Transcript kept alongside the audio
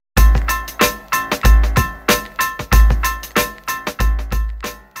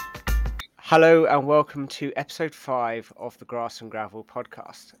Hello and welcome to episode 5 of the Grass and Gravel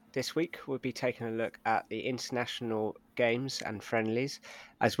podcast. This week we'll be taking a look at the international games and friendlies,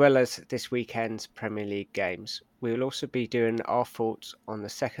 as well as this weekend's Premier League games. We will also be doing our thoughts on the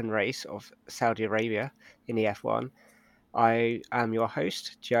second race of Saudi Arabia in the F1. I am your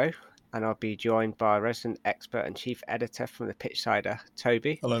host, Joe, and I'll be joined by resident expert and chief editor from the Pitchsider,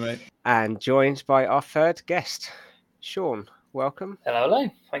 Toby. Hello, mate. And joined by our third guest, Sean. Welcome. Hello.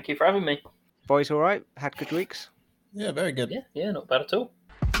 Thank you for having me. Boys all right? Had good weeks? Yeah, very good. Yeah, not bad at all.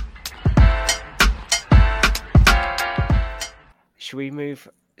 Should we move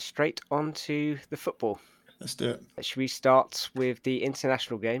straight on to the football? Let's do it. Should we start with the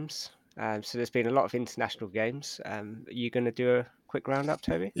international games? So there's been a lot of international games. Are you going to do a quick roundup,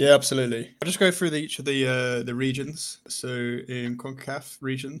 Toby? Yeah, absolutely. I'll just go through each of the regions. So in CONCACAF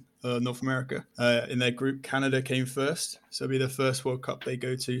region, North America, in their group, Canada came first. So it'll be the first World Cup they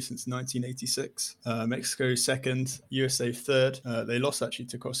go to since 1986. Mexico second, USA third. They lost actually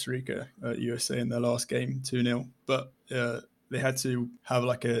to Costa Rica, USA in their last game, 2-0. But they had to have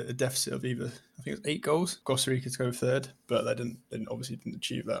like a deficit of either, I think it's 8 goals, Costa Rica to go third, but they obviously didn't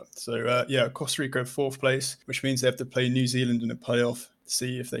achieve that. So Costa Rica fourth place, which means they have to play New Zealand in a playoff to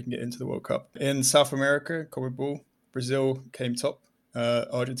see if they can get into the World Cup. In South America, CONMEBOL, Brazil came top,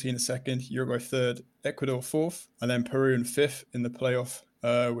 Argentina second, Uruguay third, Ecuador fourth, and then Peru in fifth in the playoff.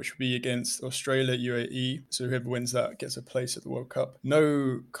 Which will be against Australia, UAE. So whoever wins that gets a place at the World Cup.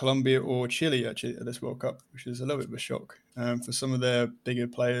 No Colombia or Chile actually at this World Cup, which is a little bit of a shock. For some of their bigger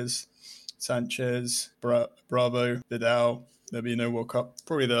players, Sanchez, Bravo, Vidal, there'll be no World Cup.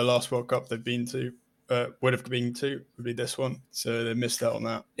 Probably the last World Cup they've been to, would be this one. So they missed out on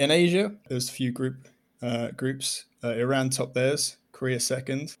that. In Asia, there's a few groups. Iran top theirs. Korea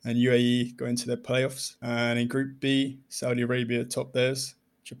second, and UAE go into their playoffs. And in Group B, Saudi Arabia top theirs,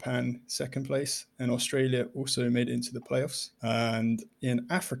 Japan second place, and Australia also made it into the playoffs. And in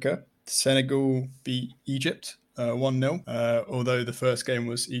Africa, Senegal beat Egypt 1-0, although the first game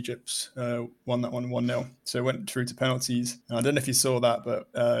was Egypt's won that one 1-0. So it went through to penalties. And I don't know if you saw that,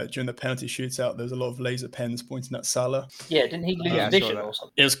 but during the penalty shootout, there's a lot of laser pens pointing at Salah. Yeah, didn't he lose vision or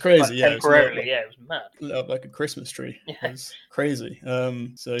something? It was crazy, Temporarily, it was mad. Lit up like a Christmas tree. Yeah. It was crazy.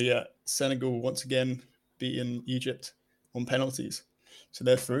 Senegal once again beating Egypt on penalties. So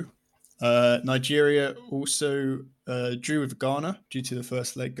they're through. Nigeria also drew with Ghana due to the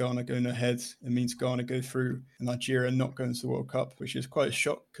first leg. Ghana going ahead. It means Ghana go through and Nigeria not going to the World Cup, which is quite a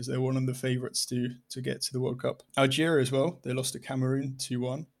shock because they're one of the favourites to get to the World Cup. Algeria as well. They lost to Cameroon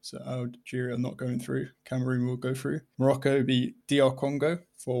 2-1. So Algeria not going through. Cameroon will go through. Morocco beat DR Congo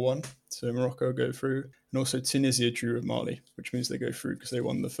 4-1. So Morocco will go through. And also Tunisia drew with Mali, which means they go through because they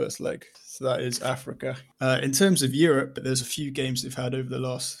won the first leg. So that is Africa. In terms of Europe, there's a few games they've had over the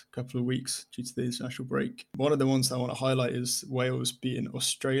last couple of weeks due to the international break. One of the ones that I want to highlight is Wales beating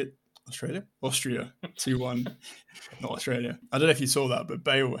Austria 2-1. Not Australia. I don't know if you saw that, but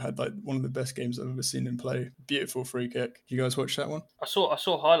Bale had like one of the best games I've ever seen him play. Beautiful free kick. You guys watch that one? I saw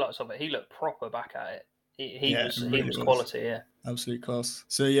highlights of it. He looked proper back at it. He was quality, yeah. Absolute class.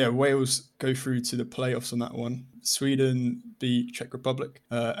 So yeah, Wales go through to the playoffs on that one. Sweden beat Czech Republic,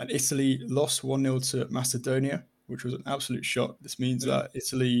 and Italy lost 1-0 to Macedonia, which was an absolute shock. This means that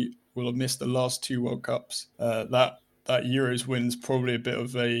Italy will have missed the last 2 World Cups. That Euros win is probably a bit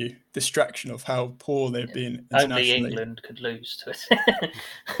of a distraction of how poor they've been internationally. Only England could lose to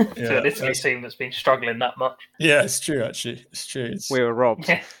an Italy team that's been struggling that much. Yeah, it's true, actually. It's true. We were robbed.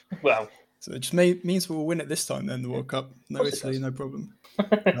 Yeah, well. So it just means we'll win it this time then, the World Cup. No Italy, no problem.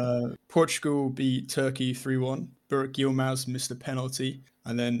 Portugal beat Turkey 3-1. Burak Yilmaz missed a penalty,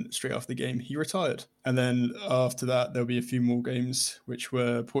 and then straight after the game, he retired. And then after that, there'll be a few more games, which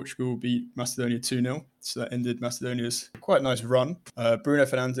were Portugal beat Macedonia 2-0. So that ended Macedonia's quite nice run. Bruno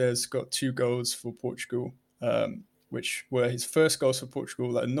Fernandes got 2 goals for Portugal, which were his first goals for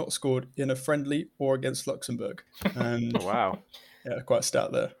Portugal that are not scored in a friendly or against Luxembourg. And Oh, wow. Yeah, quite a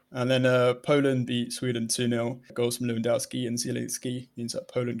stat there. And then Poland beat Sweden 2-0. Goals from Lewandowski and Zielinski means that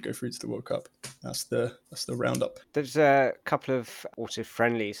Poland go through to the World Cup. That's the roundup. There's a couple of auto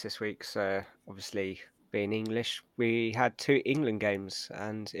friendlies this week. So obviously, being English, we had 2 England games.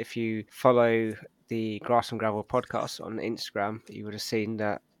 And if you follow the Grass and Gravel podcast on Instagram, you would have seen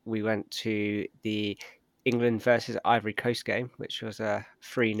that we went to the England versus Ivory Coast game, which was a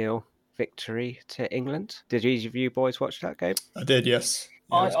 3-0 victory to England. Did either of you boys watch that game? I did, yes.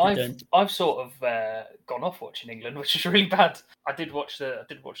 Yeah, I've sort of gone off watching England, which is really bad. I did watch the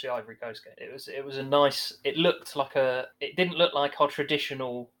Ivory Coast game. It was a nice. It didn't look like our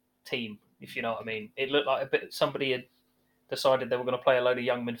traditional team, if you know what I mean. It looked like a bit somebody had decided they were going to play a load of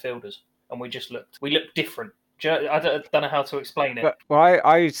young midfielders. and we looked different. I don't know how to explain it. But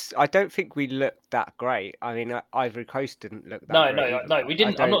I don't think we looked that great. I mean, Ivory Coast didn't look that great either, No, but we I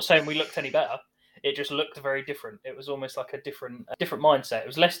didn't. I'm don't. not saying we looked any better. It just looked very different. It was almost like a different mindset. It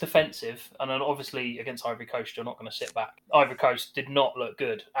was less defensive, and then obviously against Ivory Coast, you're not going to sit back. Ivory Coast did not look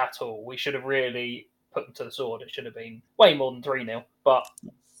good at all. We should have really put them to the sword. It should have been way more than 3-0. But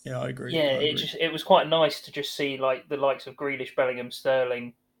Yeah, I agree. yeah, it was quite nice to just see like the likes of Grealish, Bellingham,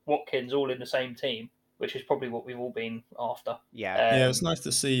 Sterling, Watkins all in the same team, which is probably what we've all been after. Yeah, it's nice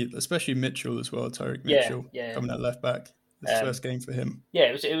to see, especially Mitchell as well, Tyreek Yeah, Mitchell yeah. coming at left back. It's the first game for him. Yeah,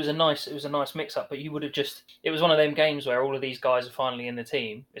 it was a nice mix up. But you would have it was one of them games where all of these guys are finally in the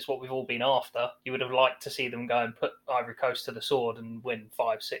team. It's what we've all been after. You would have liked to see them go and put Ivory Coast to the sword and win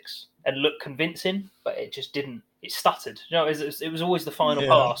 5-6 and look convincing, but it just didn't. It stuttered. You know, it was always the final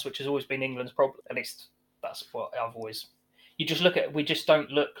pass, which has always been England's problem. At least that's what I've always. You just look at. We just don't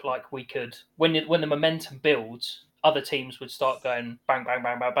look like we could when the momentum builds. Other teams would start going bang, bang,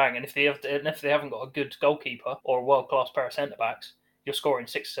 bang, bang, bang, and if they haven't got a good goalkeeper or a world class pair of centre backs, you're scoring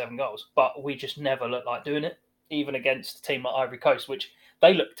 6 or 7 goals. But we just never look like doing it, even against a team like Ivory Coast, which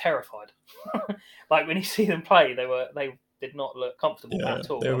they look terrified. Like when you see them play, they did not look comfortable at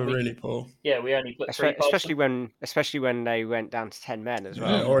all. They were really poor. Yeah, we only put 3 past them. especially when they went down to 10 men as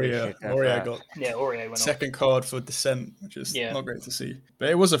well. Yeah, Aurier got Aurier went second card for dissent, which is not great to see. But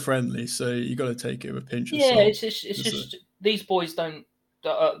it was a friendly, so you got to take it with a pinch of salt. Yeah, it's just these boys don't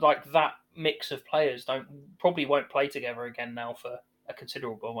like that mix of players probably won't play together again now for a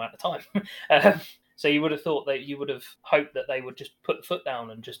considerable amount of time. So you would have thought that you would have hoped that they would just put the foot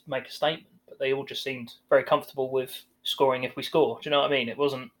down and just make a statement, but they all just seemed very comfortable with scoring if we score. Do you know what I mean? It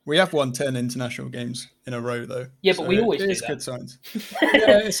wasn't. We have won 10 international games in a row, though. Yeah, but we always do that. It's good signs.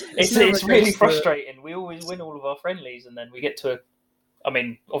 It's really frustrating. We always win all of our friendlies, and then we get to. I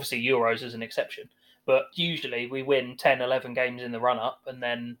mean, obviously Euros is an exception, but usually we win 10, 11 games in the run-up, and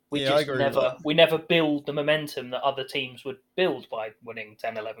then we never build the momentum that other teams would build by winning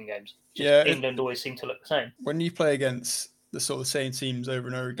 10, 11 games. England always seem to look the same. When you play against the sort of same teams over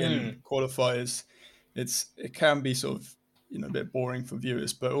and over again in qualifiers, it can be sort of a bit boring for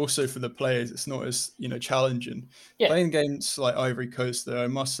viewers, but also for the players, it's not as challenging. Yeah. Playing games like Ivory Coast, though, I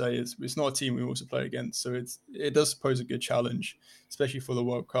must say it's not a team we also play against, so it does pose a good challenge, especially for the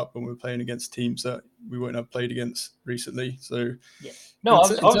World Cup when we're playing against teams that we won't have played against recently. So no,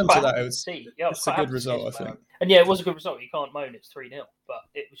 in terms of that, it's a good result, I think. And yeah, it was a good result. You can't moan it's 3-0, but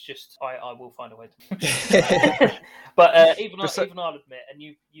it was just I will find a way to. But even I'll admit, and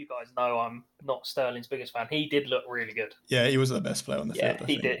you guys know I'm not Sterling's biggest fan. He did look really good. Yeah, he was the best player on the field.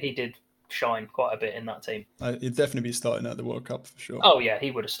 He did shine quite a bit in that team. He'd definitely be starting at the World Cup for sure. Oh yeah, he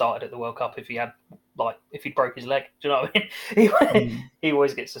would have started at the World Cup if he had if he broke his leg. Do you know what I mean? He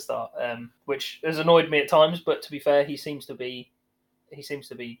always gets to start, which has annoyed me at times. But to be fair, he seems to be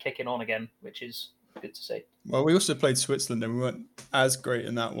kicking on again, which is good to see. Well, we also played Switzerland and we weren't as great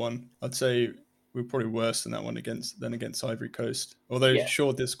in that one. I'd say we were probably worse in that one against Ivory Coast. Although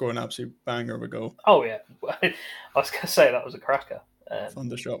Shaw did score an absolute banger of a goal. Oh yeah, I was going to say that was a cracker.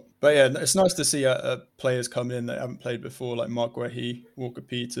 Thundershot. But yeah, it's nice to see players come in that haven't played before, like Mark Wehi, Walker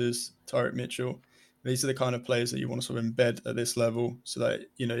Peters, Tyreek Mitchell. These are the kind of players that you want to sort of embed at this level, so that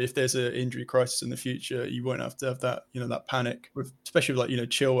if there's an injury crisis in the future, you won't have to have that that panic. Especially with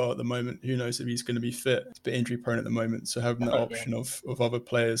Chilwell at the moment, who knows if he's going to be fit? It's a bit injury prone at the moment, so having that option of other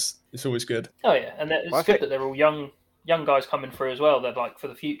players, it's always good. Oh yeah, and it's good that they're all young guys coming through as well. They're for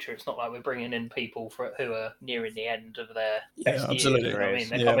the future. It's not like we're bringing in people who are nearing the end of their best absolutely.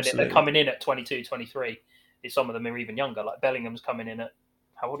 years. You know what I mean, they're coming in at 22, 23. Some of them are even younger. Like Bellingham's coming in at.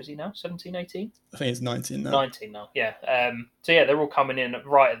 How old is he now? 17, 18? I think it's 19 now. 19 now, yeah. So yeah, they're all coming in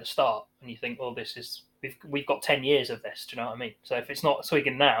right at the start, and you think, well, this is we've got 10 years of this. Do you know what I mean? So if it's not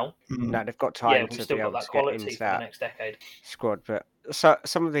Swigan now, no, they've got time to be able to get into that the next decade squad. But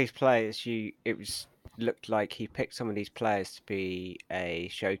some of these players, looked like he picked some of these players to be a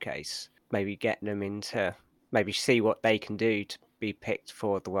showcase. Maybe getting them into maybe see what they can do to be picked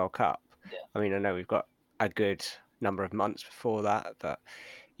for the World Cup. Yeah. I mean, I know we've got a good number of months before that, but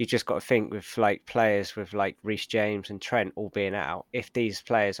you just got to think with players with Reece James and Trent all being out, if these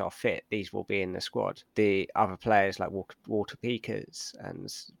players are fit, these will be in the squad. The other players like Walter Peters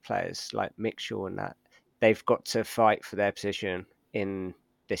and players like Mitchell and that, they've got to fight for their position in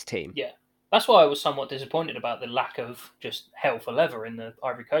this team. Yeah, that's why I was somewhat disappointed about the lack of just hell for leather in the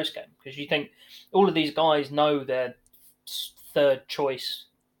Ivory Coast game, because you think all of these guys know their third choice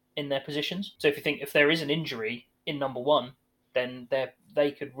in their positions. So if there is an injury in number one, then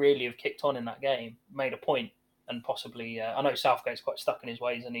they could really have kicked on in that game, made a point, and possibly I know Southgate's quite stuck in his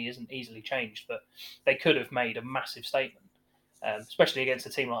ways and he isn't easily changed, but they could have made a massive statement, especially against a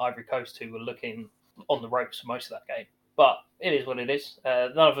team like Ivory Coast who were looking on the ropes for most of that game. But it is what it is.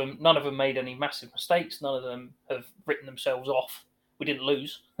 None of them made any massive mistakes. None of them have written themselves off. We didn't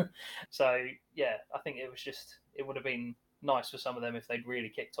lose, so yeah, I think it would have been nice for some of them if they'd really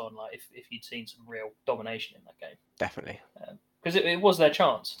kicked on, like if you'd seen some real domination in that game. Definitely. Because it was their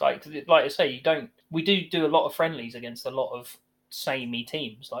chance. Like I say, we do a lot of friendlies against a lot of samey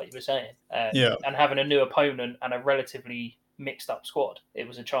teams, like you were saying. And having a new opponent and a relatively mixed up squad, it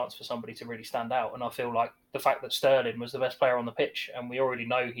was a chance for somebody to really stand out. And I feel like the fact that Sterling was the best player on the pitch, and we already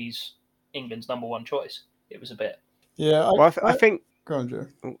know he's England's number one choice, it was a bit. Yeah, I think. Go on, Joe.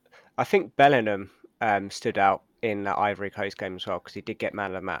 I think Bellingham stood out in that Ivory Coast game as well because he did get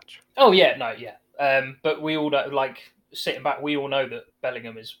man of the match. Oh yeah, no, yeah. But we all know, like sitting back, we all know that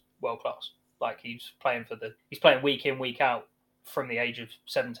Bellingham is world class. Like he's playing week in, week out from the age of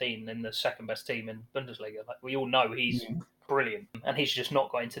 17 in the second best team in Bundesliga. Like we all know he's brilliant, and he's just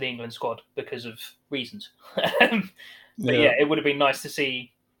not got into the England squad because of reasons. But yeah, it would have been nice to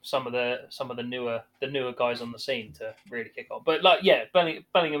see some of the newer guys on the scene to really kick on. But like, yeah,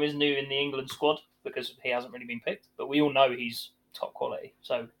 Bellingham is new in the England squad because he hasn't really been picked. But we all know he's top quality,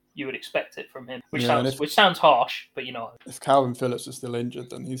 so you would expect it from him. Which sounds harsh, but you know, if Calvin Phillips is still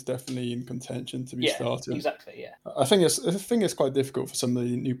injured, then he's definitely in contention to be starting. Exactly, yeah. I think it's quite difficult for some of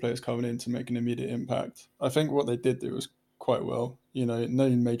the new players coming in to make an immediate impact. I think what they did do was quite well. You know, no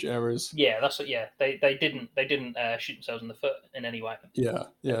major errors. Yeah, that's what. Yeah, they didn't shoot themselves in the foot in any way. Yeah,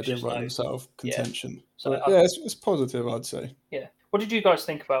 didn't write themselves contention. Yeah. So it's positive, I'd say. Yeah. What did you guys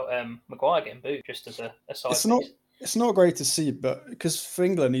think about Maguire getting booed? Just as a side. It's not great to see, but because for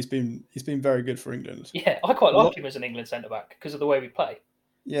England, he's been very good for England. Yeah, I quite like him as an England centre back because of the way we play.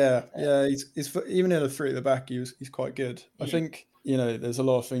 Yeah, he's even in a three at the back, he's quite good. I think there's a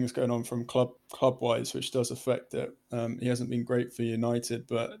lot of things going on from club wise, which does affect it. He hasn't been great for United,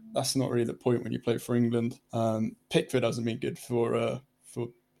 but that's not really the point when you play for England. Pickford hasn't been good for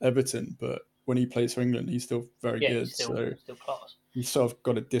Everton, but when he plays for England, he's still very good. He's still class. You sort of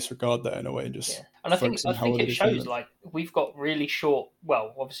got to disregard that in a way and just. Yeah. And I think it shows like we've got really short.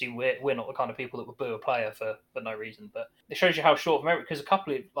 Well, obviously we're not the kind of people that would boo a player for no reason, but it shows you how short of memory. Because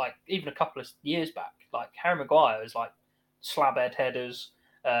even a couple of years back, like Harry Maguire is like slabhead headers.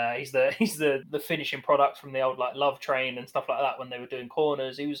 He's the finishing product from the old like Love Train and stuff like that when they were doing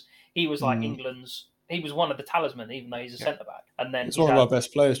corners. He was like England's. He was one of the talisman, even though he's a centre back. And then he's one of our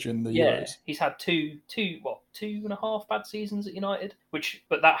best players during the Euros. He's had two and a half bad seasons at United,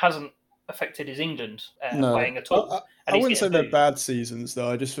 but that hasn't affected his England playing at all. I wouldn't say they're bad seasons, though.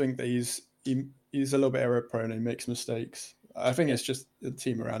 I just think that he's a little bit error prone and he makes mistakes. I think it's just the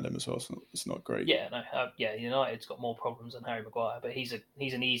team around him as well. It's not great. Yeah, no, United's got more problems than Harry Maguire, but he's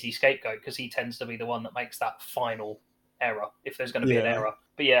an easy scapegoat because he tends to be the one that makes that final error if there's going to be an error.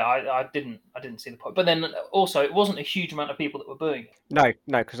 But yeah, I didn't see the point. But then also, it wasn't a huge amount of people that were booing it. No,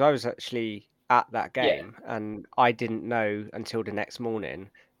 because I was actually at that game and I didn't know until the next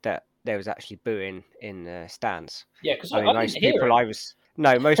morning that there was actually booing in the stands. Yeah, because most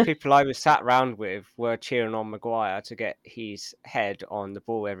people I was sat round with were cheering on Maguire to get his head on the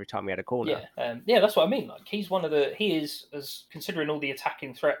ball every time we had a corner. Yeah, that's what I mean. Like he is, as considering all the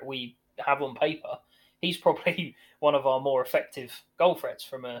attacking threat we have on paper, he's probably one of our more effective goal threats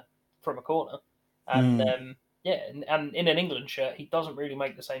from a corner. And and in an England shirt, he doesn't really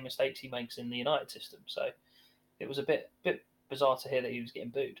make the same mistakes he makes in the United system. So it was a bit bizarre to hear that he was getting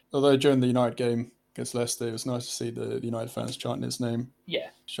booed. Although during the United game against Leicester, it was nice to see the United fans chanting his name. Yeah.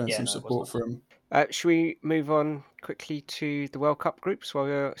 Showing some support for him. Should we move on quickly to the World Cup groups while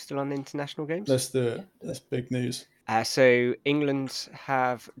we're still on the international games? Let's do it. That's big news. So England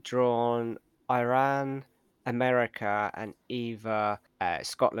have drawn Iran, America, and either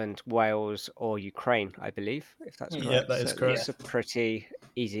Scotland, Wales, or Ukraine, I believe, if that's correct. Yeah, that is correct. It's a pretty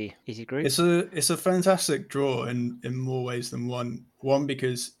easy group. It's a fantastic draw in more ways than one. One,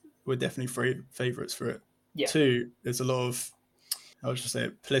 because we're definitely favourites for it. Yeah. Two, there's a lot of,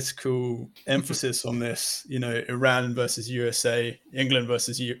 political emphasis on this. Iran versus USA, England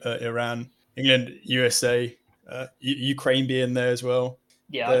versus Iran, England, USA, Ukraine being there as well.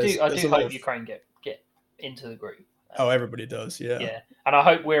 Yeah, I do hope Ukraine get into the group. Everybody does, yeah. Yeah, and I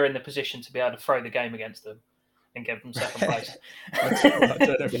hope we're in the position to be able to throw the game against them and get them second place. I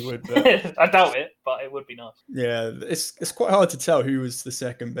don't know if we would, but I doubt it, but it would be nice. Yeah, it's quite hard to tell who was the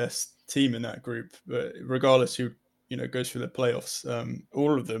second best team in that group, but regardless who goes through the playoffs,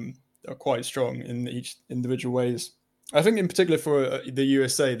 all of them are quite strong in each individual ways. I think in particular for the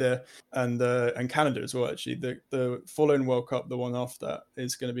USA there and Canada as well. Actually, the following World Cup, the one after that,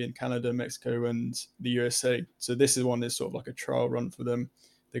 is going to be in Canada, Mexico, and the USA. So this is one that's sort of like a trial run for them.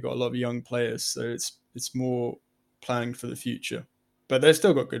 They've got a lot of young players, so it's more planning for the future. But they've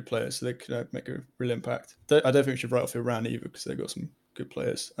still got good players, so they could make a real impact. I don't think we should write off Iran either because they've got some good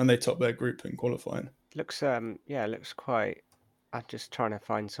players and they top their group in qualifying. Looks looks quite. I'm just trying to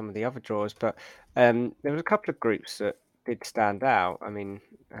find some of the other draws, but there was a couple of groups that did stand out. I mean,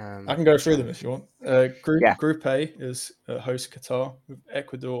 I can go through them if you want. yeah, Group A is host Qatar with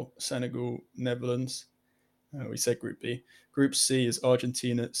Ecuador, Senegal, Netherlands. We said Group B. Group C is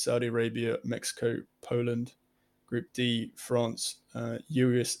Argentina, Saudi Arabia, Mexico, Poland. Group D, France,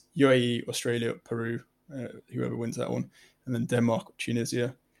 UAE, Australia, Peru, whoever wins that one. And then Denmark,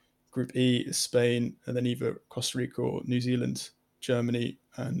 Tunisia. Group E is Spain, and then either Costa Rica or New Zealand, Germany,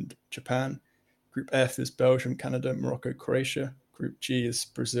 and Japan. Group F is Belgium, Canada, Morocco, Croatia. Group G is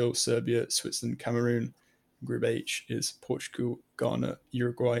Brazil, Serbia, Switzerland, Cameroon. Group H is Portugal, Ghana,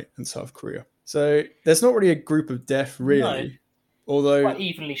 Uruguay, and South Korea. So there's not really a group of death, really. No. Although, quite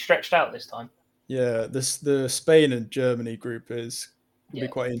evenly stretched out this time. yeah, the Spain and Germany group will be Yeah.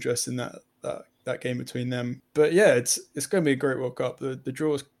 quite interesting that game between them. But yeah, it's going to be a great World Cup. The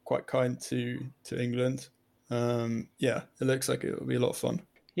draw is quite kind to England. Yeah, it looks like it will be a lot of fun.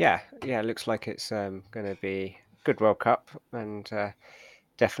 yeah. It looks like it's going to be a good World Cup and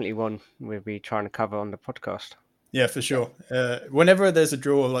definitely one we'll be trying to cover on the podcast. Yeah, for sure. Whenever there's a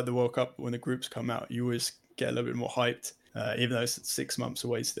draw like the World Cup, when the groups come out, you always get a little bit more hyped, even though it's 6 months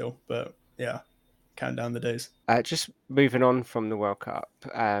away still. But yeah, count down the days. Just moving on from the World Cup,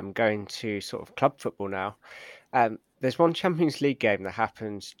 going to sort of club football now. There's one Champions League game that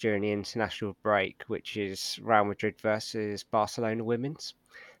happens during the international break, which is Real Madrid versus Barcelona women's.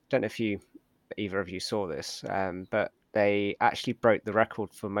 Don't know if either of you saw this, but they actually broke the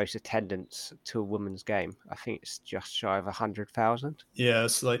record for most attendance to a women's game. I think it's just shy of 100,000. Yeah,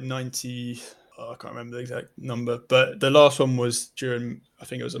 it's like 90. I can't remember the exact number, but the last one was during, I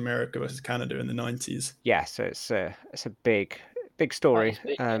think it was America versus Canada in the 90s. Yeah, so it's a big story,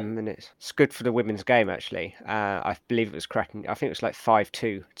 big, yeah. and it's good for the women's game actually. I believe it was cracking. I think it was like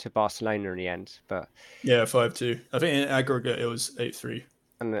 5-2 to Barcelona in the end, but Yeah, 5-2. I think in aggregate it was 8-3.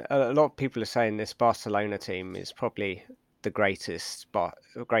 and a lot of people are saying this Barcelona team is probably the greatest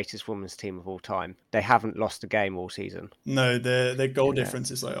women's team of all time. They haven't lost a game all season. No, their goal Yeah.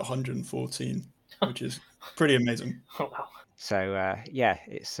 difference is like 114, which is pretty amazing. Oh, wow. So yeah,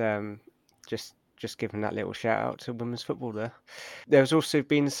 it's just giving that little shout out to women's football there. There's also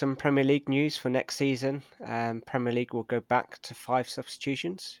been some Premier League news for next season. Premier League will go back to 5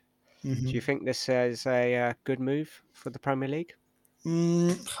 substitutions. Mm-hmm. Do you think this is a good move for the Premier League?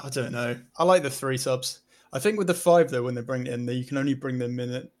 I don't know. I like the 3 subs. I think with the 5 though, when they bring it in, you can only bring them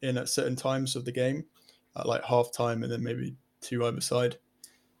in at certain times of the game, at like half time, and then maybe 2 either side.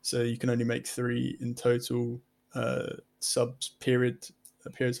 So you can only make 3 in total subs periods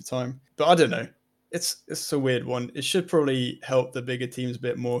of time. But I don't know. It's a weird one. It should probably help the bigger teams a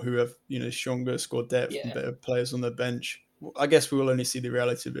bit more who have stronger squad depth and better players on their bench. I guess we will only see the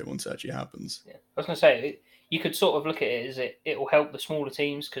reality of it once it actually happens. Yeah. I was going to say, you could sort of look at it as it will help the smaller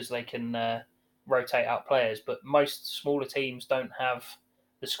teams because they can rotate out players, but most smaller teams don't have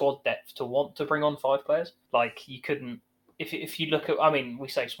the squad depth to want to bring on 5 players. Like you couldn't, if you look at, I mean, we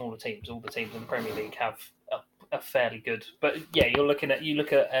say smaller teams, all the teams in the Premier League have a fairly good, but yeah, you look at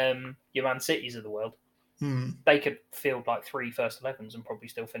your Man Cities of the world. They could field like 3 first 11s and probably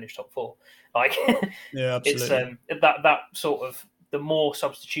still finish top 4. Like, yeah, absolutely. It's that sort of, the more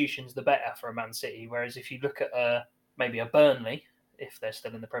substitutions, the better for a Man City. Whereas if you look at maybe a Burnley, if they're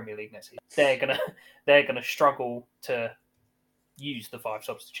still in the Premier League next season, they're gonna struggle to use the 5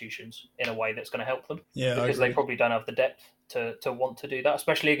 substitutions in a way that's going to help them. Yeah, because they probably don't have the depth to want to do that,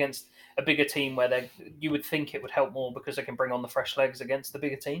 especially against a bigger team where you would think it would help more because they can bring on the fresh legs against the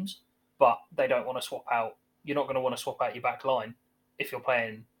bigger teams, but they don't want to swap out. You're not going to want to swap out your back line if you're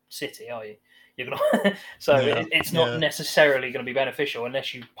playing City, are you? You're gonna it's not necessarily going to be beneficial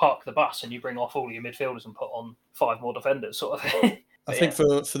unless you park the bus and you bring off all your midfielders and put on 5 more defenders, sort of thing. I think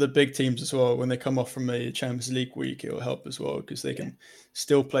for the big teams as well, when they come off from a Champions League week, it will help as well because they can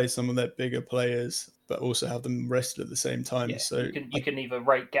still play some of their bigger players, but also have them rested at the same time. Yeah. So you can either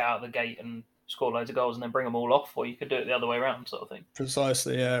get out of the gate and score loads of goals and then bring them all off, or you could do it the other way around, sort of thing.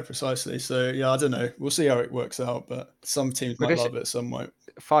 Precisely. So I don't know. We'll see how it works out, but some teams might love it, some won't.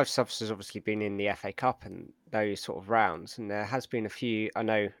 5 subs has obviously been in the FA Cup and those sort of rounds, and there has been a few. I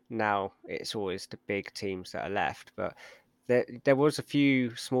know now it's always the big teams that are left, but there was a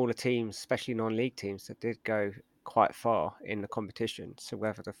few smaller teams, especially non-league teams, that did go quite far in the competition. So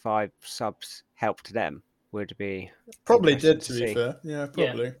whether the 5 subs helped them would be Probably interesting did, to to be see. fair. Yeah,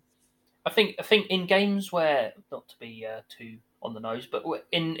 probably. I think in games where, not to be too on the nose, but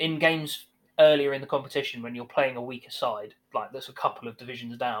in games earlier in the competition when you're playing a weaker side, like there's a couple of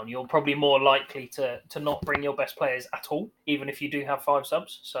divisions down, you're probably more likely to not bring your best players at all, even if you do have 5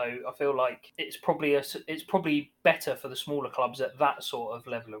 subs. So I feel like it's probably better for the smaller clubs at that sort of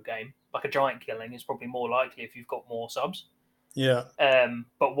level of game. Like a giant killing is probably more likely if you've got more subs. Yeah.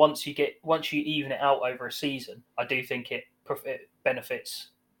 But once you even it out over a season, I do think it benefits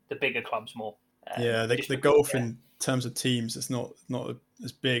the bigger clubs more. Yeah, the golf in terms of teams is not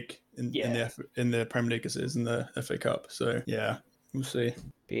as big in the Premier League as it is in the FA Cup. So yeah, we'll see.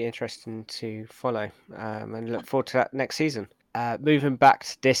 Be interesting to follow and look forward to that next season. Moving back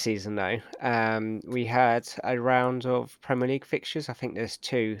to this season, though, we had a round of Premier League fixtures. I think there's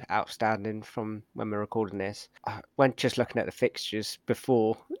 2 outstanding from when we're recording this. When just looking at the fixtures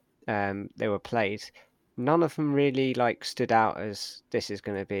before they were played, none of them really stood out as this is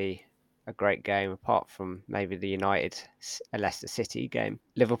going to be a great game, apart from maybe the United Leicester City game.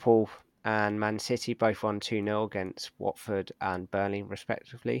 Liverpool and Man City both won 2-0 against Watford and Burnley,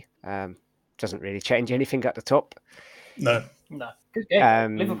 respectively. Doesn't really change anything at the top. No. Good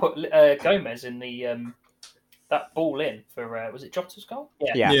game. Liverpool, Gomez in the that ball in for was it Jota's goal?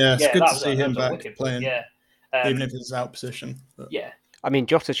 Yeah. It's good to see him back playing. Yeah, even if it's out position. But. Yeah. I mean,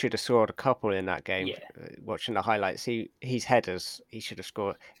 Jota should have scored a couple in that game. Yeah. Watching the highlights, his headers, he should have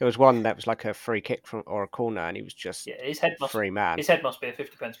scored. There was one that was like a free kick or a corner, and he was just free man. His head must be a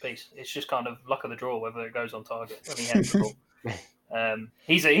 50-pence piece. It's just kind of luck of the draw whether it goes on target when he heads the ball.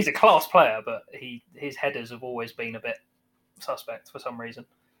 He's a class player, but his headers have always been a bit suspect for some reason.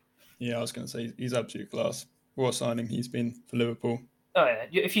 Yeah, I was going to say he's absolute class. What a signing he's been for Liverpool. Oh yeah,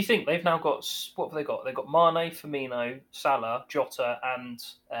 if you think they've now got, what have they got? They've got Mane, Firmino, Salah, Jota, and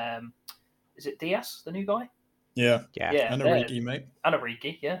is it Diaz, the new guy? Yeah. And Origi, mate. And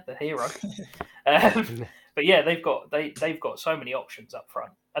Origi, yeah, the hero. But yeah, they've got so many options up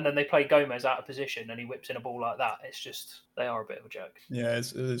front, and then they play Gomez out of position, and he whips in a ball like that. It's just they are a bit of a joke. Yeah,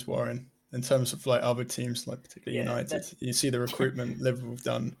 it is worrying. In terms of other teams, particularly United, you see the recruitment Liverpool have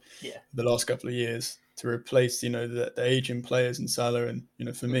done the last couple of years to replace, the aging players in Salah and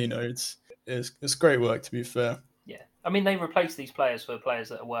Firmino. It's great work, to be fair. Yeah, I mean they replace these players for players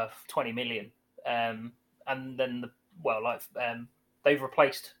that are worth 20 million, and then they've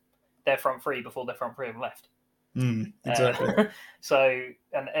replaced their front three before their front three have left. Exactly. So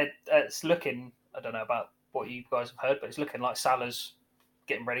and it's looking, I don't know about what you guys have heard, but it's looking like Salah's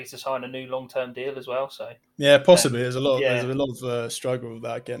getting ready to sign a new long-term deal as well. So yeah, possibly there's a lot of struggle with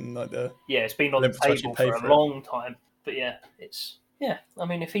that getting it's been on the table for a long time. But I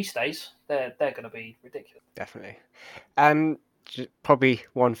mean if he stays, they're going to be ridiculous. Definitely. Probably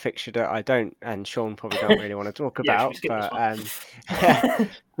one fixture that I don't, and Sean probably don't really want to talk about, but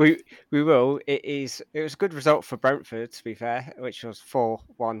we will. It was a good result for Brentford, to be fair, which was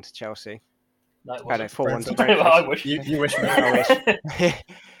 4-1 to Chelsea. No, it wasn't. 4-1 to Brentford. I wish. You wish. I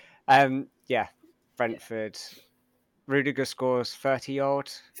wish. Brentford. Rudiger scores 30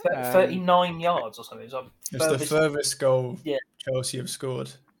 yards. 39 yards or something. It's the furthest goal Chelsea have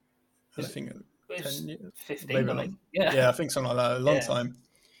scored. I think 15. Maybe yeah, I think something like that. A long time.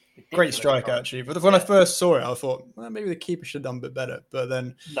 Ridiculous. Great strike, actually. But when I first saw it, I thought, well, maybe the keeper should have done a bit better. But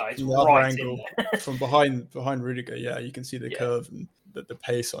then it's from the other angle, from behind Rudiger, you can see the curve and the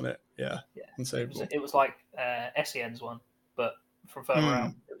pace on it. Yeah. Unsavable. It was like Essien's one, but from further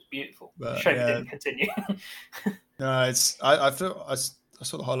out. It was beautiful. Shame it didn't continue. No, I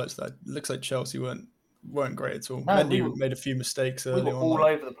saw the highlights. That it looks like Chelsea weren't great at all. Mendy made a few mistakes early on. We were all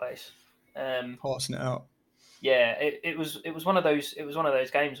over the place. Passing it out. Yeah, it was one of those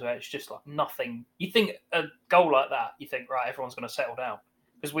games where it's just like nothing. You think a goal like that, you think right, everyone's going to settle down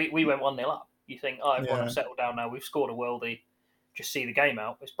because we went 1-0 up. You think everyone will settle down now. We've scored a worldie. Just see the game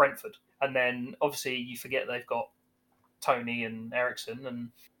out. It's Brentford, and then obviously you forget they've got Tony and Ericsson, and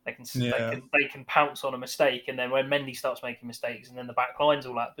they can pounce on a mistake. And then when Mendy starts making mistakes, and then the back line's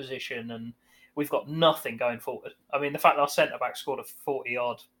all out of position, and we've got nothing going forward. I mean, the fact that our centre back scored a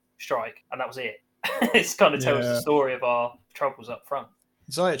 40-yard strike, and that was it. It kind of tells the story of our troubles up front.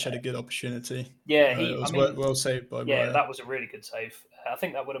 Ziyech had a good opportunity. Yeah, it was well saved by. Yeah, that was a really good save. I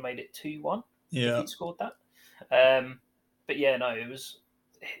think that would have made it 2-1 if he'd scored that. But yeah, no,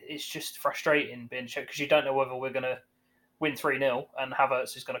 it's just frustrating being checked because you don't know whether we're going to win 3-0 and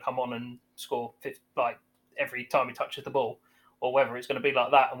Havertz is going to come on and score every time he touches the ball, or whether it's going to be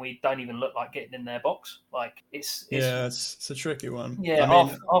like that and we don't even look like getting in their box. It's a tricky one. Yeah,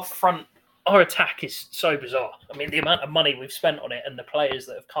 our front our attack is so bizarre. I mean, the amount of money we've spent on it and the players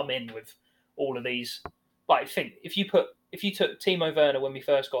that have come in with all of these. Like, think if you took Timo Werner when we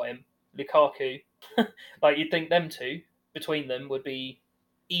first got him, Lukaku, like you'd think them two between them would be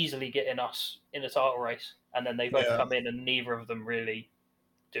easily getting us in a title race, and then they both come in and neither of them really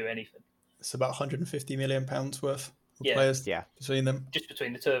do anything. It's about £150 million worth of players between them. Just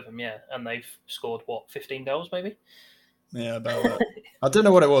between the two of them, and they've scored 15 goals maybe. Yeah, about that. I don't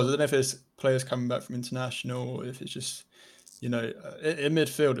know what it was. I don't know if it's players coming back from international or if it's just, in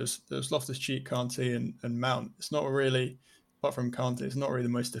midfield, there's Loftus-Cheek, Kante and Mount. It's not really, apart from Kante, it's not really the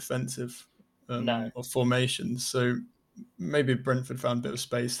most defensive of formations. So maybe Brentford found a bit of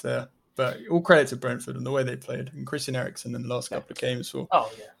space there. But all credit to Brentford and the way they played. And Christian Eriksen in the last couple of games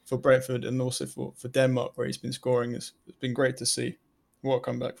for Brentford and also for Denmark, where he's been scoring. It's been great to see. What a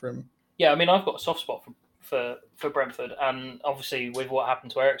comeback for him. Yeah, I mean, I've got a soft spot for Brentford, and obviously with what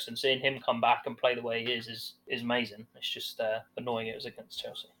happened to Eriksen, seeing him come back and play the way he is amazing. It's just annoying it was against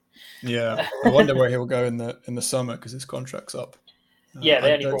Chelsea. Yeah, I wonder where he'll go in the summer because his contract's up. They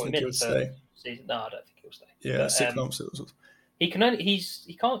only brought him in for stay. Season. No, I don't think he'll stay. Yeah, but, 6 months. He can only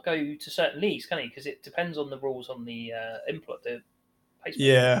he can't go to certain leagues, can he? Because it depends on the rules on the input. The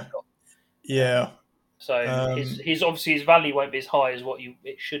yeah. So his obviously his value won't be as high as what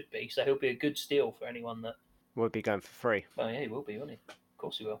it should be. So he'll be a good steal for anyone that will be going for free. Oh yeah, he will be, won't he? Of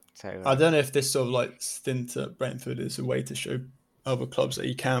course he will. So I don't know if this sort of like stint at Brentford is a way to show other clubs that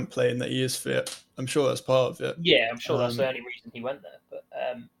he can play and that he is fit. I'm sure that's part of it. Yeah, I'm sure that's the only reason he went there. But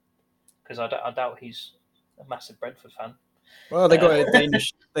because I doubt he's a massive Brentford fan. Well, they got a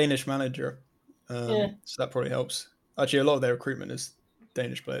Danish manager, so that probably helps. Actually, a lot of their recruitment is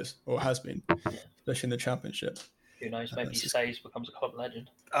Danish players, or has been, especially in the Championship. Who knows? Maybe he stays, becomes a club legend.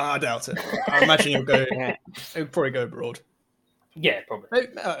 I doubt it. I imagine he'll go. He'll probably go abroad. Yeah, probably. Maybe,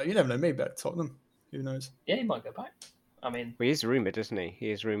 you never know. Maybe back to Tottenham. Who knows? Yeah, he might go back. I mean, well, he's rumoured, isn't he?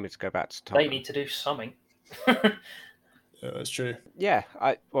 He is rumoured to go back to Tottenham. They need to do something. Yeah, that's true. Yeah,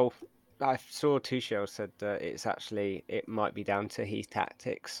 I saw Tuchel said that it might be down to his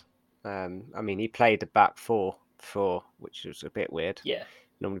tactics. I mean, he played a back 4-4, which was a bit weird. Yeah.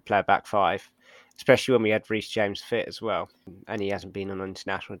 Normally play a back 5, especially when we had Reece James fit as well, and he hasn't been on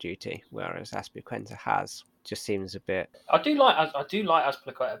international duty, whereas Azpilicueta has. Just seems a bit. I do like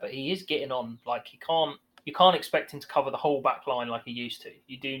Azpilicueta, but he is getting on. Like you can't expect him to cover the whole back line like he used to.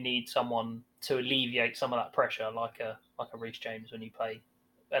 You do need someone to alleviate some of that pressure, like a Reece James when you play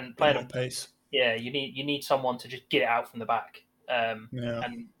and play on pace. Yeah, you need someone to just get it out from the back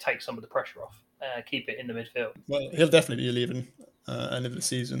and take some of the pressure off. Keep it in the midfield. Well, he'll definitely be leaving end of the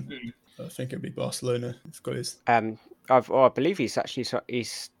season. I think it'll be Barcelona. He's got his. I believe Chelsea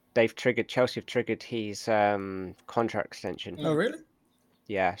have triggered his contract extension. Oh, really?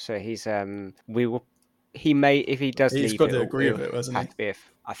 Yeah. So he may, if he does leave, he's got to agree with it, hasn't he?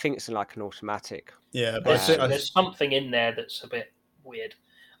 I think it's like an automatic. Yeah, but there's something in there that's a bit weird.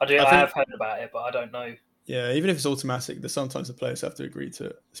 I have heard about it, but I don't know. Yeah, even if it's automatic, there's sometimes the players have to agree to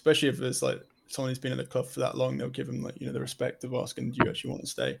it, especially if there's like someone who's been at the club for that long. They'll give him the respect of asking, "Do you actually want to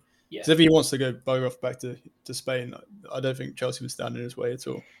stay?" Yeah. So if he wants to go bugger off back to Spain, I don't think Chelsea would stand in his way at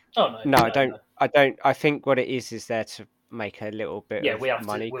all. Oh no, no, I don't. I don't. I think what it is there to make a little bit of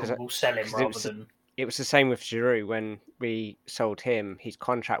money. We'll sell him rather than. It was the same with Giroud when we sold him. His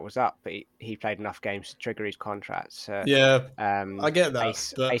contract was up, but he played enough games to trigger his contract. So, I get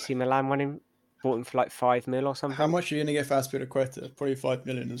that. AC Milan bought him for like 5 mil or something. How much are you going to get for Azpilicueta? Probably 5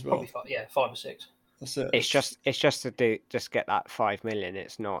 million as well. Probably 5 or 6. That's it. It's just to get that 5 million.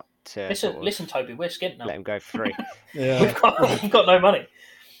 It's not to listen, Toby. We're skint now. Let him go free. Yeah, we've got no money.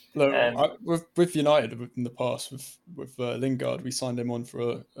 Look, with United in the past, with Lingard, we signed him on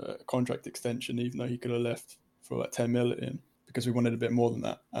for a contract extension, even though he could have left for like 10 million because we wanted a bit more than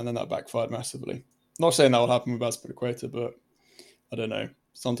that, and then that backfired massively. Not saying that will happen with Azpilicueta, but I don't know.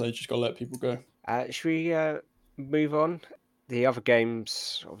 Sometimes you just got to let people go. Should we move on? The other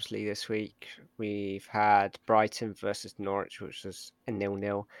games, obviously, this week, we've had Brighton versus Norwich, which was a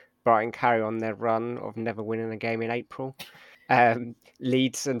 0-0. Brighton carry on their run of never winning a game in April.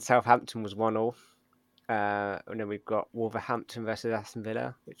 Leeds and Southampton was 1-1. And then we've got Wolverhampton versus Aston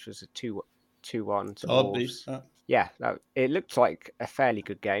Villa, which was a 2-1 to Wolves. Yeah, it looked like a fairly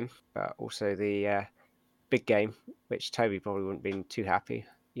good game, but also the big game, which Toby probably wouldn't have been too happy.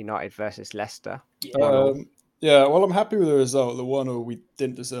 United versus Leicester. Yeah, well, I'm happy with the result. The 1-0, we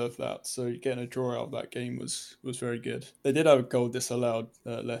didn't deserve that. So getting a draw out of that game was very good. They did have a goal disallowed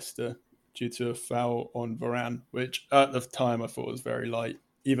at Leicester due to a foul on Varane, which at the time I thought was very light.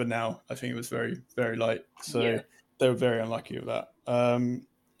 Even now, I think it was very, very light. So they were very unlucky with that.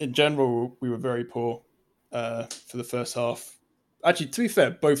 in general, we were very poor for the first half. Actually, to be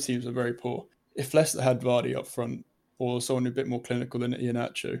fair, both teams were very poor. If Leicester had Vardy up front or someone a bit more clinical than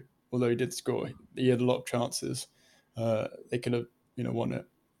Iheanacho, although he did score, he had a lot of chances. They could have, won it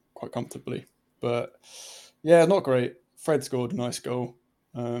quite comfortably. But yeah, not great. Fred scored a nice goal.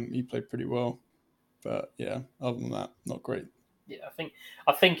 He played pretty well. But yeah, other than that, not great. Yeah,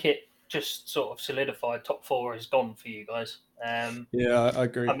 I think it just sort of solidified top four is gone for you guys. Yeah, I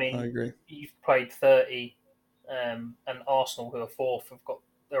agree. I mean, I agree. you've played 30, and Arsenal, who are fourth,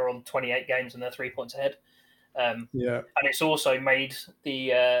 they're on 28 games and they're 3 points ahead. Yeah. And it's also made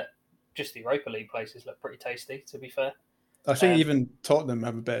the just the Europa League places look pretty tasty, to be fair. I think even Tottenham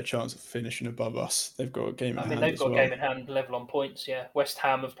have a better chance of finishing above us. They've got a game in hand they've as got well. a game in hand, level on points, yeah. West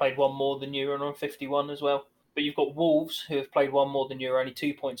Ham have played one more than you and on 51 as well. But you've got Wolves, who have played one more than you, are only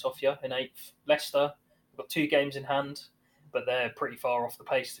 2 points off you in 8th. Leicester have got 2 games in hand, but they're pretty far off the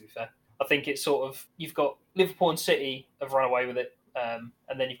pace, to be fair. I think it's sort of, you've got Liverpool and City have run away with it, and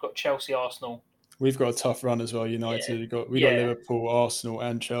then you've got Chelsea, Arsenal. We've got a tough run as well, United. Yeah. We got Liverpool, Arsenal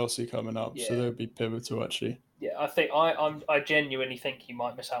and Chelsea coming up, Yeah. so they'll be pivotal actually. Yeah, I think I genuinely think you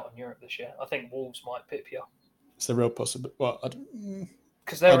might miss out on Europe this year. I think Wolves might pip you. It's a real possibility. Well,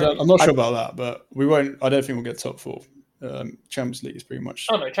 I'm not sure about that, but we won't. I don't think we'll get top four. Champions League is pretty much.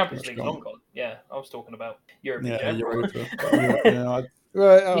 Oh no, Champions League's long gone. Yeah, I was talking about Europe in general. Europa.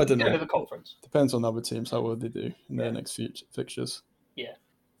 I don't know. The conference depends on other teams how well they do in their next few fixtures.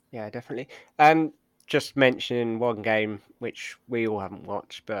 Yeah, definitely. Just mentioning one game which we all haven't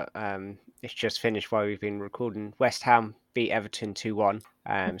watched, but it's just finished while we've been recording. West Ham beat Everton 2-1.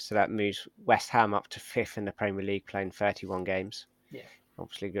 So that moves West Ham up to 5th in the Premier League, playing 31 games. Yeah.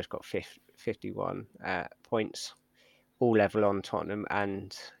 Obviously, just got 51 points, all level on Tottenham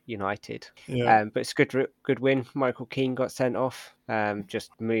and United. Yeah. But it's good win. Michael Keane got sent off.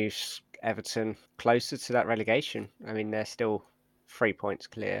 Just moves Everton closer to that relegation. I mean, they're still 3 points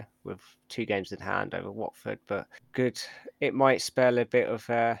clear with 2 games in hand over Watford, but good. It might spell a bit of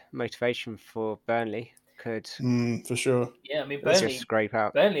motivation for Burnley. Could for sure. Yeah, I mean just scrape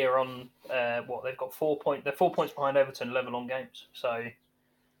out. Burnley are on they've got 4 points. They're 4 points behind Everton, level on games. So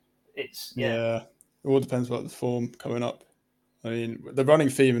it's It all depends about the form coming up. I mean, the running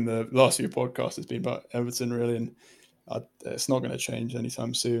theme in the last few podcasts has been about Everton, really, and it's not going to change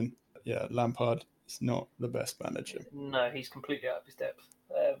anytime soon. Yeah, Lampard is not the best manager. No, he's completely out of his depth.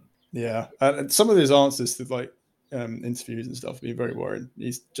 And some of his answers to interviews and stuff have been very worrying.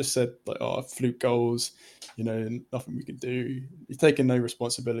 He's just said fluke goals, nothing we can do. He's taking no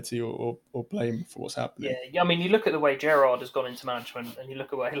responsibility or blame for what's happening. Yeah, I mean, you look at the way Gerrard has gone into management, and you look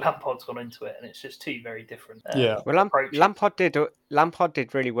at the way Lampard's gone into it, and it's just two very different. Well, Lampard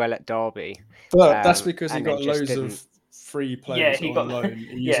did really well at Derby, but that's because he got loads of free players on loan.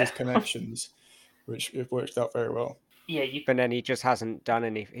 He uses connections, which have worked out very well. Yeah, but then he just hasn't done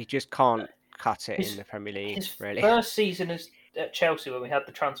any. He just can't cut it in the Premier League. His really, first season at Chelsea when we had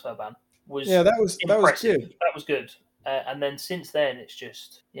the transfer ban was that was good. That was good, and then since then it's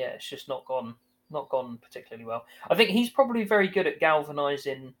just not gone particularly well. I think he's probably very good at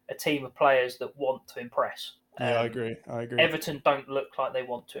galvanising a team of players that want to impress. I agree. Everton don't look like they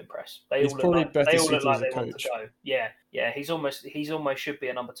want to impress. He's probably better suited as a coach. Want to go. Yeah. He's almost should be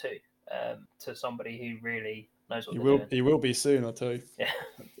a number 2 to somebody who really knows what they're doing. He will be soon. I'll tell you. Yeah.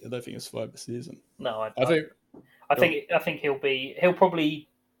 I don't think it's 5 this season. No, I think he'll probably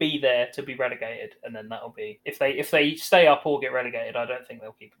be there to be relegated, and then that'll be if they stay up or get relegated. I don't think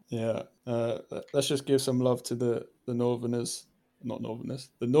they'll keep him. Yeah. Let's just give some love to the Northerners,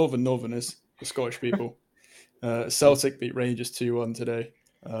 the Scottish people. Celtic beat Rangers 2-1 today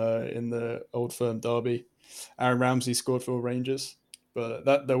in the Old Firm derby. Aaron Ramsey scored for Rangers,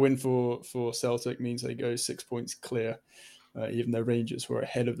 but the win for Celtic means they go 6 points clear, even though Rangers were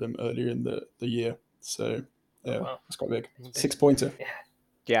ahead of them earlier in the year. So it's quite big. 6-pointer.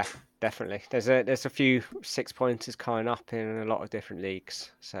 Yeah, definitely. There's a few 6-pointers coming up in a lot of different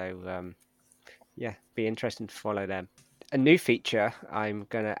leagues. So be interesting to follow them. A new feature I'm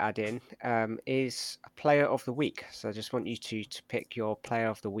going to add in is a player of the week. So I just want you to pick your player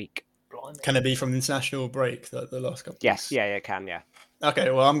of the week. Can it be from the international break, the last couple of weeks? Yes, it can, yeah. Okay,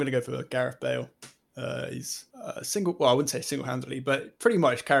 well, I'm going to go for Gareth Bale. He's I wouldn't say single-handedly, but pretty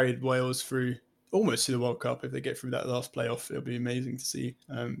much carried Wales through almost to the World Cup. If they get through that last playoff, it'll be amazing to see.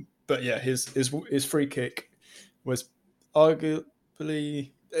 But yeah, his free kick was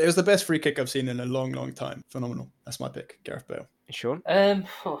arguably... It was the best free kick I've seen in a long, long time. Phenomenal. That's my pick, Gareth Bale. Sure.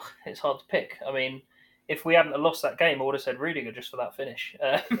 It's hard to pick. I mean, if we hadn't lost that game, I would have said Rudiger just for that finish.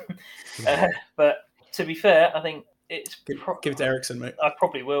 But to be fair, I think it's Give it to Ericsson, mate. I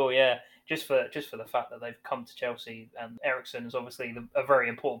probably will, yeah. Just for the fact that they've come to Chelsea, and Ericsson is obviously a very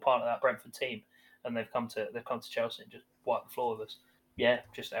important part of that Brentford team, and they've come to Chelsea and just wiped the floor with us. Yeah,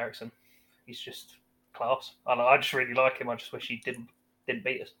 just Ericsson. He's just class. I just really like him. I just wish he didn't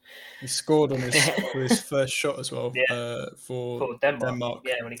beat us. He scored on his first shot as well. Yeah. For Denmark.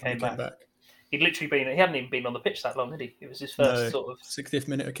 Yeah, when he came back. He'd literally he hadn't even been on the pitch that long, had he? It was his first sort of 60th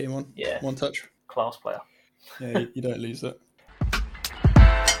minute it came on. Yeah. One touch. Class player. Yeah, you don't lose that.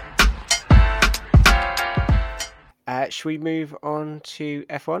 Should we move on to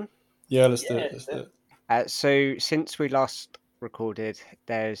F1? Yeah, let's do it. So since we last recorded,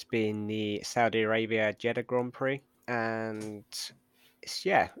 there's been the Saudi Arabia Jeddah Grand Prix, and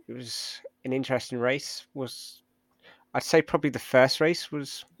it was an interesting race. I'd say probably the first race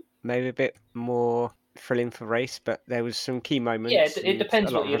was maybe a bit more thrilling for race, but there was some key moments. Yeah, it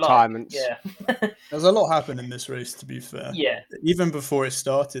depends a lot what of you retirements. like. Yeah. There's a lot happened in this race, to be fair. Yeah. Even before it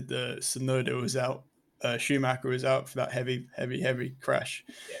started, Tsunoda was out. Schumacher was out for that heavy crash.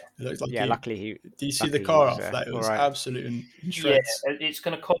 Yeah. It looked like Luckily Do you see the car off that? It was right. absolute in shreds. Yeah, it's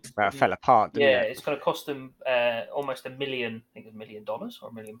going to cost. Well, it fell apart, didn't it? It's going to cost them almost $1 million. I think $1 million or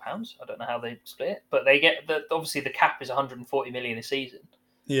 £1 million. I don't know how they split it, but they get obviously the cap is 140 million a season.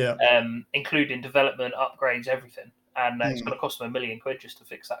 Yeah. Including development, upgrades, everything, and it's going to cost them £1 million just to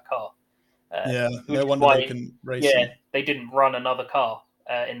fix that car. No wonder they can race. Yeah, they didn't run another car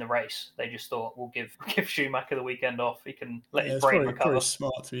in the race. They just thought, we'll give Schumacher the weekend off. He can let his brain recover. Pretty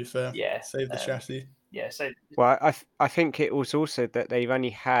smart, to be fair. Yeah, save the chassis. Yeah, so well, I think it was also that they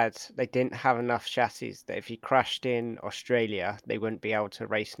didn't have enough chassis that if he crashed in Australia, they wouldn't be able to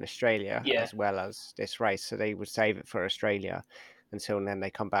race in Australia as well as this race. So they would save it for Australia until then they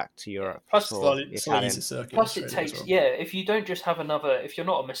come back to Europe. Plus, plus it takes if you don't just have if you're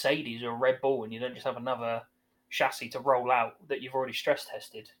not a Mercedes or a Red Bull and you don't just have another chassis to roll out that you've already stress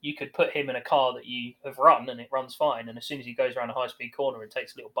tested, you could put him in a car that you have run and it runs fine, and as soon as he goes around a high-speed corner and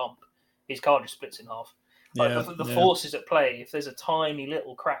takes a little bump, his car just splits in half. The forces at play, if there's a tiny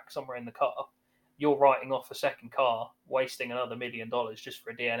little crack somewhere in the car, you're writing off a second car, wasting another $1 million just for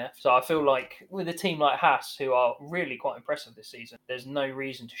a DNF. So I feel like with a team like Haas, who are really quite impressive this season, there's no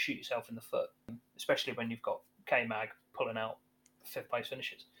reason to shoot yourself in the foot, especially when you've got K-Mag pulling out 5th place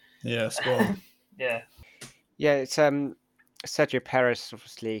finishes. Yeah, spot. Yeah. Yeah, it's Sergio Perez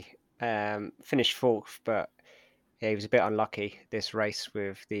obviously finished 4th, but he was a bit unlucky this race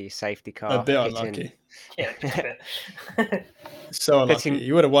with the safety car. A bit unlucky. Yeah, so unlucky.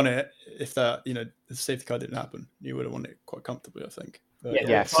 You would have won it if the safety car didn't happen. You would have won it quite comfortably, I think.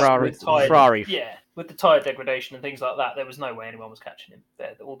 But Ferrari. Yeah, with the tyre degradation and things like that, there was no way anyone was catching him.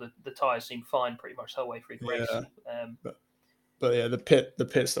 All the tyres seemed fine pretty much the whole way through the race. But yeah, the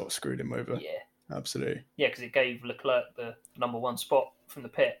pit stop screwed him over. Yeah. Absolutely. Yeah, because it gave Leclerc the number 1 spot from the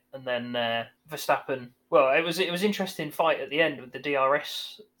pit, and then Verstappen. Well, it was interesting fight at the end with the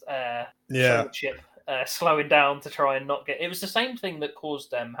DRS ship slowing down to try and not get. It was the same thing that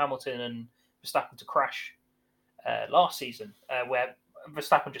caused Hamilton and Verstappen to crash last season, where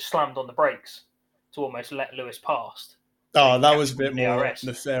Verstappen just slammed on the brakes to almost let Lewis past. Oh, that was a bit more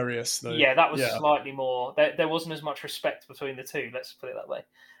nefarious, though. Yeah, that was slightly more. There wasn't as much respect between the two. Let's put it that way.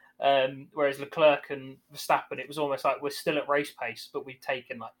 Whereas Leclerc and Verstappen, it was almost like we're still at race pace, but we've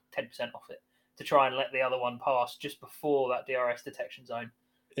taken like 10% off it to try and let the other one pass just before that DRS detection zone.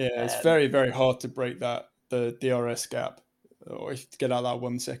 Yeah, it's very, very hard to break the DRS gap or to get out that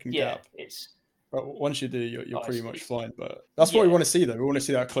 1 second gap. But once you do, you're pretty much fine. But that's what we want to see, though. We want to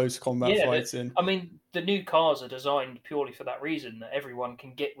see that close combat fighting. I mean, the new cars are designed purely for that reason, that everyone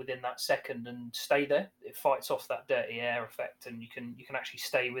can get within that second and stay there. It fights off that dirty air effect, and you can actually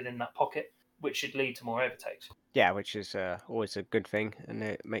stay within that pocket, which should lead to more overtakes. Yeah, which is always a good thing, and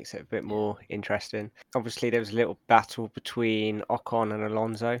it makes it a bit more interesting. Obviously, there was a little battle between Ocon and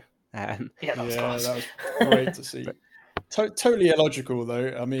Alonso. That was great to see. Totally illogical,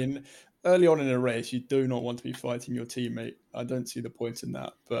 though. I mean, early on in a race, you do not want to be fighting your teammate. I don't see the point in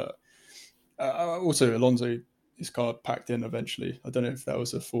that. But also, Alonso, his car packed in eventually. I don't know if that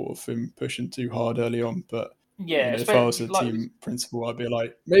was a fault of him pushing too hard early on, but if I was a team principal, I'd be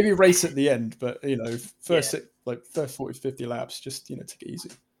like, maybe race at the end, but first 40, 50 laps, just take it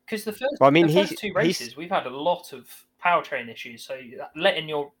easy. Because the first 2 races, we've had a lot of powertrain issues, so letting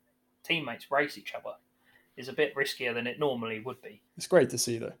your teammates race each other is a bit riskier than it normally would be. It's great to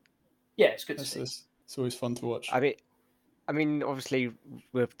see, though. Yeah, it's good to see. It's always fun to watch. I mean, obviously,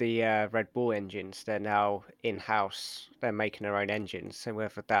 with the Red Bull engines, they're now in-house. They're making their own engines. So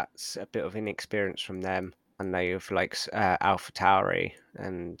whether that's a bit of inexperience from them, I know of like AlphaTauri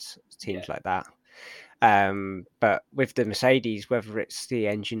and teams like that. But with the Mercedes, whether it's the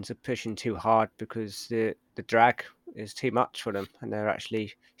engines are pushing too hard because the drag is too much for them, and they're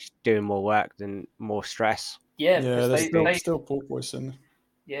actually doing more work than more stress. Yeah, Yeah, because they're still porpoising.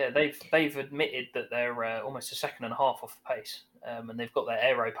 Yeah, they've admitted that they're almost a second and a half off the pace, and they've got their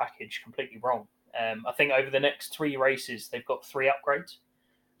aero package completely wrong. I think over the next 3 races, they've got 3 upgrades.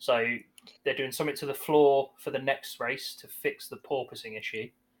 So they're doing something to the floor for the next race to fix the porpoising issue.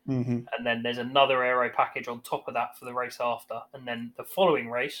 Mm-hmm. And then there's another aero package on top of that for the race after. And then the following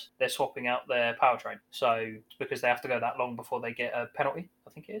race, they're swapping out their powertrain. So because they have to go that long before they get a penalty,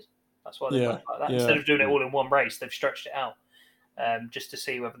 I think it is. That's why they've done it like that. Instead of doing it all in one race, they've stretched it out just to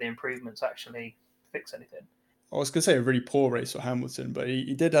see whether the improvements actually fix anything. I was going to say a really poor race for Hamilton, but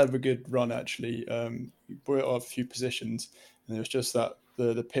he did have a good run, actually. He brought off a few positions, and it was just that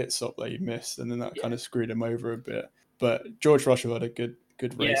the pit stop that he missed, and then that kind of screwed him over a bit. But George Russell had a good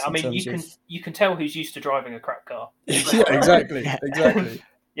race. Yeah, I mean, you can tell who's used to driving a crap car. Yeah, exactly. Yeah,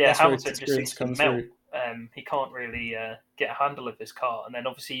 That's Hamilton just seems to melt. Through. He can't really get a handle of his car. And then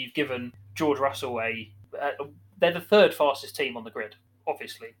obviously you've given George Russell they're the 3rd fastest team on the grid,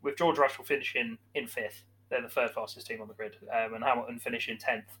 obviously. With George Russell finishing in 5th, they're the 3rd fastest team on the grid. And Hamilton finishing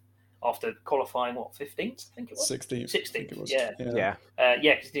 10th after qualifying, 15th, I think it was? 16th. Yeah.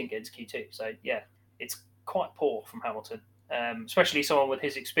 Yeah, because he didn't get into Q2. So, yeah, it's quite poor from Hamilton. Especially someone with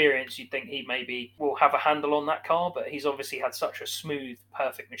his experience, you'd think he maybe will have a handle on that car, but he's obviously had such a smooth,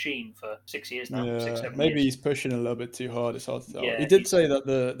 perfect machine for 6 years now. Yeah, 7 maybe years. He's pushing a little bit too hard. It's hard to tell. Yeah, he did say that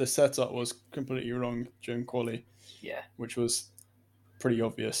the setup was completely wrong during quali. Yeah, which was pretty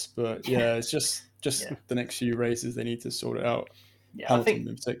obvious. But yeah, it's just the next few races they need to sort it out. Yeah, Hamilton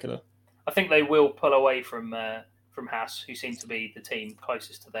in particular. I think they will pull away from Haas, who seem to be the team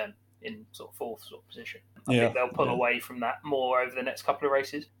closest to them in sort of 4th sort of position. I think they'll pull away from that more over the next couple of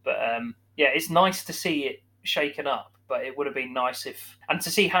races. But yeah, it's nice to see it shaken up. But it would have been nice and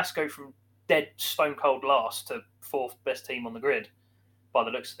to see Haas go from dead stone cold last to 4th best team on the grid, by the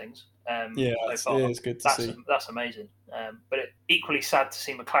looks of things. So far, it's good to see. That's amazing. But equally sad to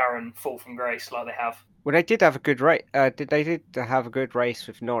see McLaren fall from grace like they have. Well, they did have a good race. They did have a good race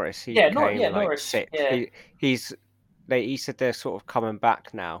with Norris. He came Norris. 6th. Yeah. He said they're sort of coming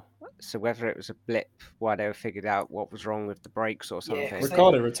back now. So whether it was a blip while they figured out what was wrong with the brakes or something.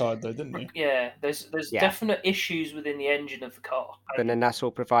 Ricardo retired though, didn't he? Yeah, there's definite issues within the engine of the car. But then that's all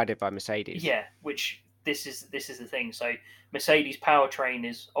provided by Mercedes. Yeah, which this is the thing. So Mercedes powertrain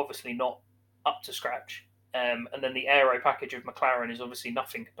is obviously not up to scratch. And then the aero package of McLaren is obviously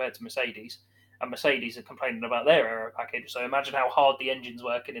nothing compared to Mercedes. And Mercedes are complaining about their aero package. So imagine how hard the engine's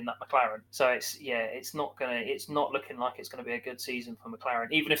working in that McLaren. So it's not looking like it's gonna be a good season for McLaren.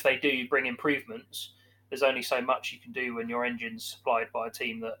 Even if they do bring improvements, there's only so much you can do when your engine's supplied by a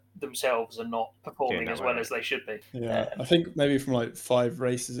team that themselves are not performing as well as they should be. Yeah, I think maybe from like 5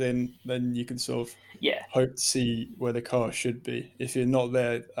 races in, then you can sort of hope to see where the car should be. If you're not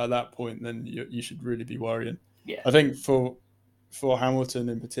there at that point, then you should really be worrying. Yeah, I think for Hamilton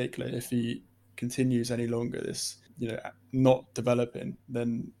in particular, if he continues any longer this not developing,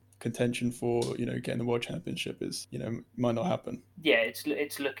 then contention for getting the world championship is might not happen. Yeah,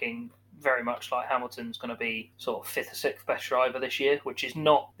 it's looking very much like Hamilton's going to be sort of 5th or 6th best driver this year, which is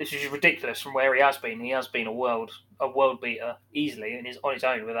ridiculous from where he has been. He has been a world beater easily and is on his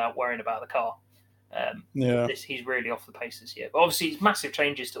own without worrying about the car. He's really off the pace this year. But obviously, it's massive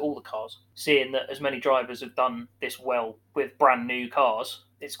changes to all the cars. Seeing that as many drivers have done this well with brand new cars,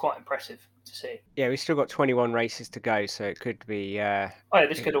 it's quite impressive to see. Yeah, we've still got 21 races to go, so it could be.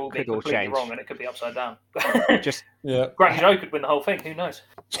 This could all be completely change. wrong, and it could be upside down. Grandjean could win the whole thing. Who knows?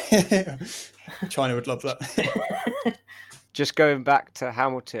 China would love that. Just going back to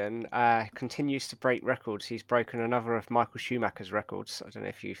Hamilton, continues to break records. He's broken another of Michael Schumacher's records. I don't know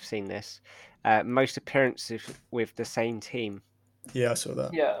if you've seen this. Most appearances with the same team. Yeah, I saw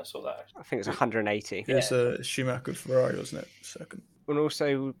that. I think it's 180. It was Schumacher Ferrari, wasn't it? Second. And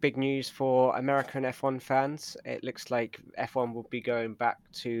also big news for American F1 fans. It looks like F1 will be going back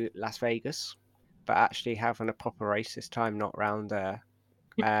to Las Vegas, but actually having a proper race this time, not round a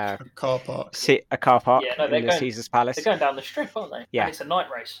car park. A car park in the Caesars Palace. They're going down the strip, aren't they? Yeah. And it's a night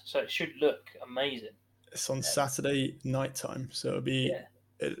race, so it should look amazing. It's on Saturday night time, so it'll be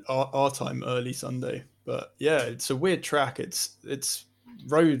our time, early Sunday. But yeah, it's a weird track. It's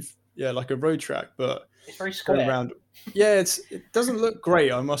road, like a road track, but it's very square. Around. Yeah, it doesn't look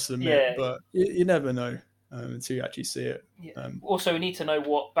great, I must admit, but you never know until you actually see it. Yeah. Also, we need to know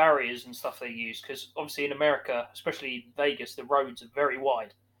what barriers and stuff they use, because obviously in America, especially Vegas, the roads are very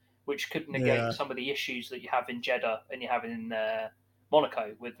wide, which could negate some of the issues that you have in Jeddah and you have in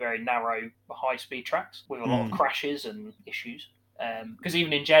Monaco with very narrow, high-speed tracks with a lot of crashes and issues. Because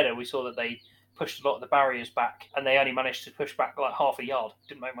even in Jeddah, we saw that they pushed a lot of the barriers back, and they only managed to push back like half a yard.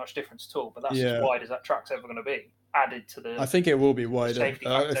 Didn't make much difference at all. But that's as wide as that track's ever going to be. Added to the I think it will be wider. safety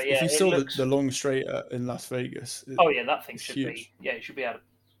factor. If you saw the long straight in Las Vegas, that thing should huge. be. Yeah, it should be able to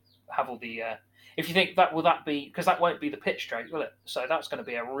have all the. If you think that will that be, because that won't be the pitch straight, will it? So that's going to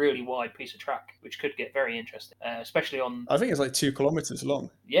be a really wide piece of track, which could get very interesting, especially on. I think it's like 2 kilometers long.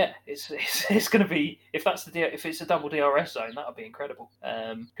 Yeah, it's going to be, if it's a double DRS zone, that would be incredible.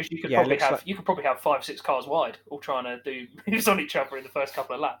 Because you could probably have 5-6 cars wide, all trying to do moves on each other in the first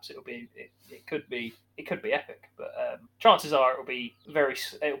couple of laps. It could be epic, but chances are it'll be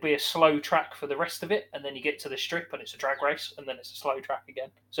a slow track for the rest of it, and then you get to the strip and it's a drag race, and then it's a slow track again.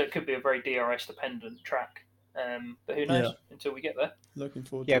 So it could be a very DRS dependent track. But who knows until we get there. Looking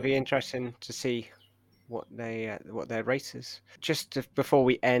forward. Yeah, it'd be interesting to see what their race is. Just before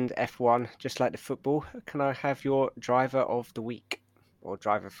we end F1, just like the football, can I have your driver of the week or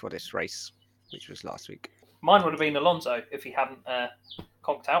driver for this race, which was last week? Mine would have been Alonso if he hadn't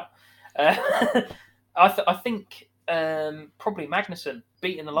conked out. I think probably Magnussen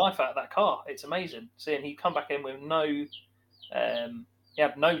beating the life out of that car. It's amazing seeing he come back in with he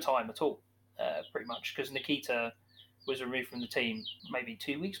had no time at all, pretty much, because Nikita was removed from the team maybe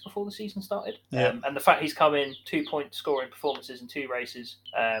 2 weeks before the season started. And the fact he's come in 2-point scoring performances in 2 races,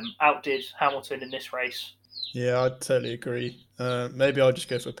 outdid Hamilton in this race. Yeah, I totally agree. Maybe I'll just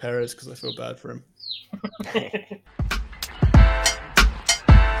go for Perez because I feel bad for him.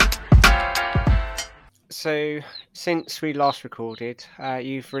 So, since we last recorded,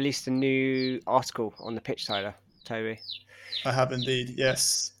 you've released a new article on the Pitchsider, Toby. I have indeed,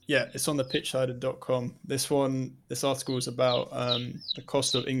 yes. Yeah, it's on the pitchsider.com. This article is about the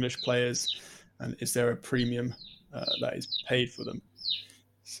cost of English players and is there a premium that is paid for them.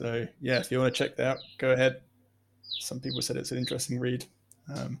 So, yeah, if you want to check that out, go ahead. Some people said it's an interesting read.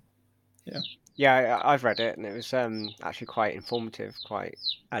 Yeah, I've read it and it was actually quite informative. I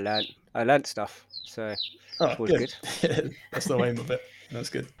learnt stuff. So it was good. That's the aim of it. That's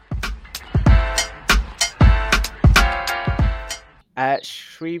good.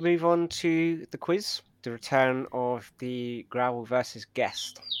 Should we move on to the quiz? The return of the Gravel versus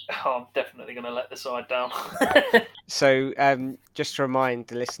Guest. Oh, I'm definitely going to let the side down. So, just to remind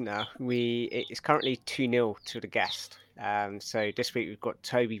the listener, it's currently 2-0 to the Guest. So this week we've got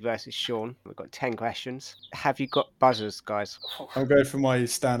Toby versus Sean. We've got 10 questions. Have you got buzzers, guys? I'll go for my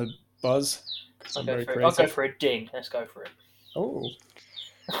standard buzz. I'll go for a ding. Let's go for it. Oh.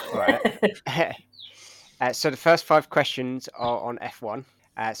 Right. So the first 5 questions are on F1.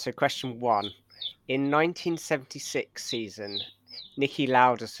 So question 1. In 1976 season, Niki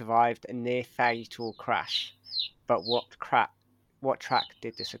Lauda survived a near fatal crash. But what track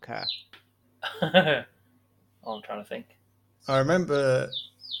did this occur? I'm trying to think. I remember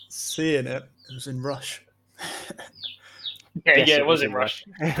seeing it. It was in Rush. Yes, it was in Rush.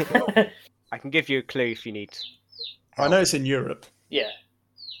 I can give you a clue if you need. I know it's in Europe. Yeah.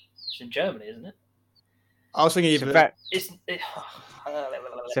 It's in Germany, isn't it? I was thinking it's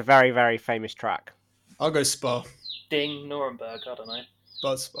a very, very famous track. I'll go Spa. Ding, Nuremberg, I don't know.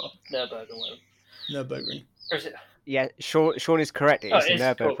 Buzz Spa. Nürburgring. Nürburgring. Or is it? Yeah, Sean is correct. It's the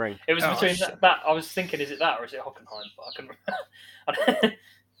Nürburgring. Cool. It was between that. I was thinking, is it that or is it Hockenheim? But I couldn't.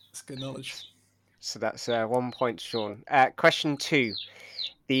 That's good knowledge. So that's 1 point, Sean. Question 2.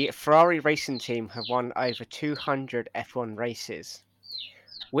 The Ferrari racing team have won over 200 F1 races.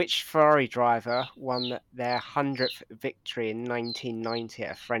 Which Ferrari driver won their 100th victory in 1990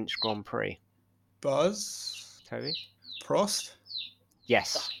 at a French Grand Prix? Buzz? Toby? Prost?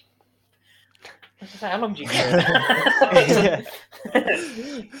 Yes. How long do you get?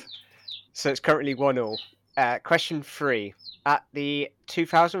 So it's currently 1-1. Question 3. At the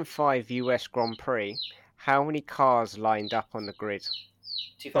 2005 US Grand Prix, how many cars lined up on the grid?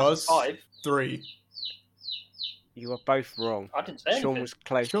 2005? 3. You are both wrong. I didn't say anything. Sean was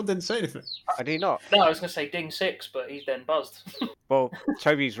close. Sean didn't say anything. I do not. No, I was going to say ding 6, but he's then buzzed. Well,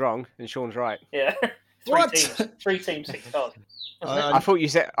 Toby's wrong and Sean's right. Yeah. Three teams, 6 cars. I thought you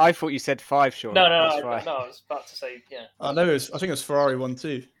said 5, Sean. No, I was about to say, yeah. I think it was Ferrari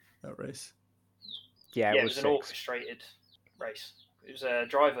 1-2, that race. Yeah, it was an orchestrated race. It was a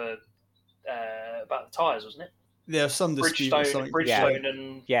driver about the tyres, wasn't it? Yeah, some dispute or something. Bridgestone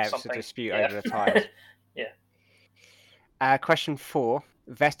and it was something. a dispute over the tyres. Yeah. Question 4.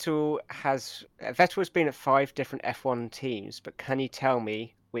 Vettel has been at 5 different F1 teams, but can you tell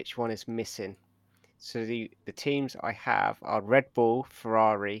me which one is missing? So the teams I have are Red Bull,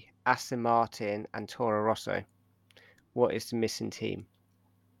 Ferrari, Aston Martin, and Toro Rosso. What is the missing team?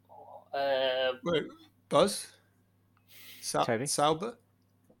 Wait, Buzz? Toby? Sauber?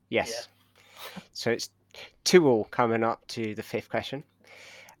 Yes. So it's 2-2 coming up to the 5th question.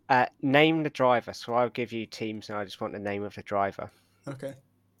 Name the driver. So I'll give you teams and I just want the name of the driver. Okay.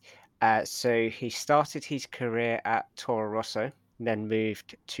 So he started his career at Toro Rosso, then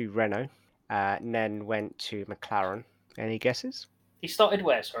moved to Renault, then went to McLaren. Any guesses? He started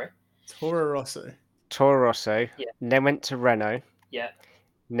where, sorry? Toro Rosso. Toro Rosso, Yeah. then went to Renault, Yeah.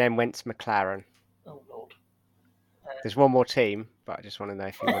 then went to McLaren. Oh, Lord. There's one more team, but I just want to know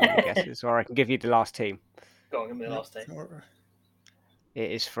if you want any guesses, or I can give you the last team. Go on, give me the last team.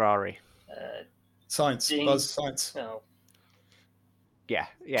 It is Ferrari. Science. Dean- Buzz, science. Oh, Yeah,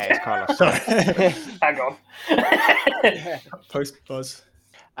 it's Carlos. hang on. Post Buzz.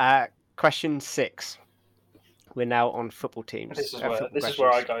 Question 6. We're now on football teams. This is football where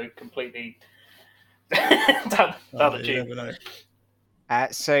I questions. go completely down the You tube. never know.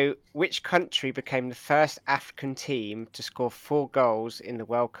 So, which country became the first African team to score 4 goals in the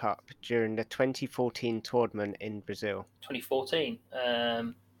World Cup during the 2014 tournament in Brazil? 2014.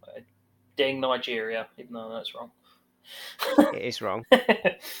 Ding Nigeria, even though that's wrong. It is wrong.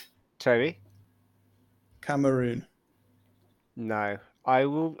 Toby? Cameroon. No.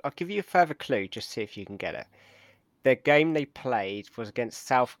 I'll give you a further clue, just see if you can get it. The game they played was against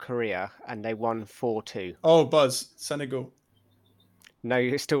South Korea, and they won 4-2. Oh, Buzz. Senegal. No,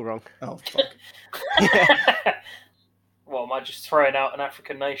 you're still wrong. Oh, fuck. Well, am I just throwing out an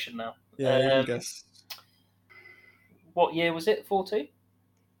African nation now? Yeah, you can guess. What year was it? 4-2?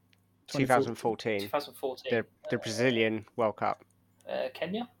 2014. 2014. The Brazilian World Cup.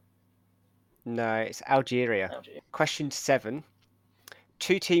 Kenya? No, it's Algeria. Algeria. Question 7.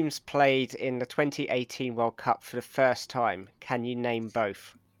 2 teams played in the 2018 World Cup for the first time. Can you name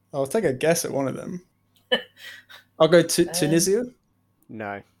both? I'll take a guess at one of them. I'll go to Tunisia.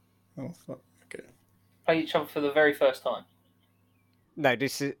 No. Oh, fuck. Okay. Play each other for the very first time. No,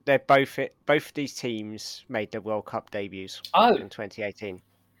 they're both of these teams made their World Cup debuts Oh, in 2018.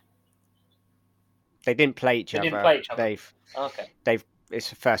 They didn't play each They other. didn't play each other. Okay. okay. It's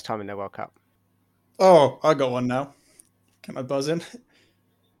the first time in their World Cup. Oh, I got one now. Can I buzz in?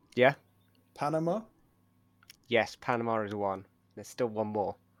 Yeah? Panama? Yes, Panama is one. There's still one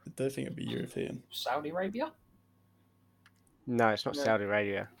more. I don't think it'd be European. Saudi Arabia? No, it's not No. Saudi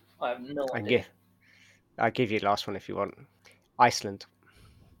Arabia. I have no I'll idea. give you the last one if you want. Iceland.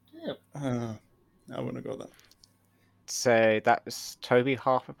 Yeah. I wouldn't have got that. So that was Toby,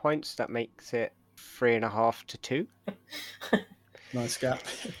 half a point. So that makes it 3.5 to 2. Nice gap.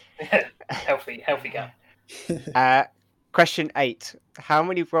 healthy gap. Question 8. How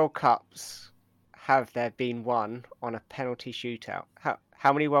many World Cups have there been won on a penalty shootout?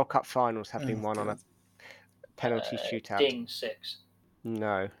 How many World Cup finals have been won on a penalty shootout? Ding 6.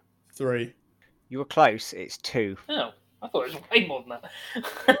 No. 3. You were close. It's 2. Oh, I thought it was way more than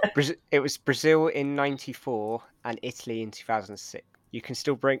that. It was Brazil in 94 and Italy in 2006. You can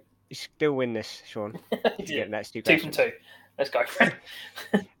still win this, Sean. To get the next 2 2 questions. from 2. Let's go.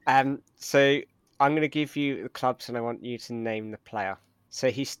 So I'm going to give you the clubs and I want you to name the player. So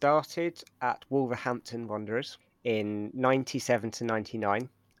he started at Wolverhampton Wanderers in 97 to 99.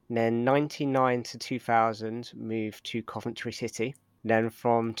 Then 99 to 2000 moved to Coventry City. Then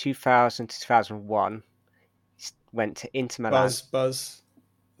from 2000 to 2001 went to Inter Milan. Buzz.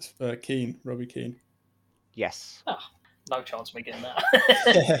 Keane. Robbie Keane. Yes. No chance of me getting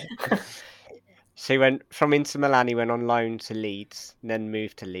that. So he went from Inter Milan, he went on loan to Leeds, then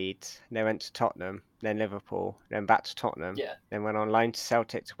moved to Leeds, then went to Tottenham, then Liverpool, then back to Tottenham, Yeah. then went on loan to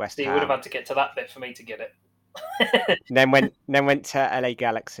Celtic to West So you Ham. would have had to get to that bit for me to get it. then went to LA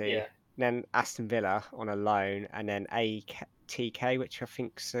Galaxy, Yeah. then Aston Villa on a loan, and then ATK, which I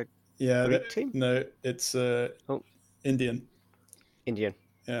think's a Yeah. team? No, it's Indian. Indian.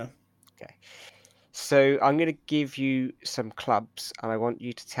 Yeah. Okay. So I'm going to give you some clubs, and I want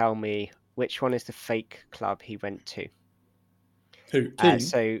you to tell me which one is the fake club he went to. Who? Keane?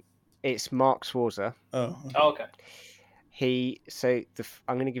 So it's Mark Swarzer. Oh, okay.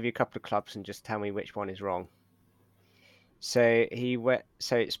 I'm going to give you a couple of clubs and just tell me which one is wrong. So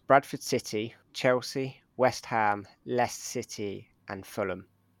it's Bradford City, Chelsea, West Ham, Leicester City, and Fulham.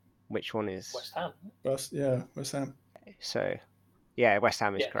 Which one is West Ham? West Ham. So yeah, West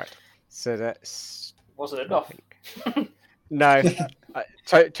Ham is Yeah. correct. So that's Was it enough? No,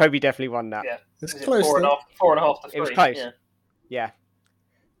 Toby definitely won that. Yeah. It's Is it close. 4.5 to 3? It was close. Yeah.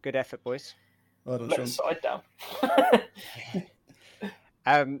 Good effort, boys. Well done, Let Sean. the side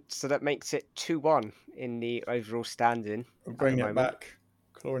down. So that makes it 2-1 in the overall standing. We're bringing the it moment. back.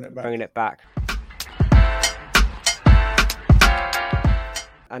 Clawing it back. Bringing it back.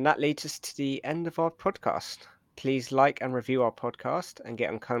 And that leads us to the end of our podcast. Please like and review our podcast and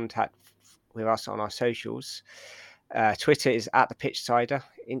get in contact with us on our socials. Twitter is @thepitchsider,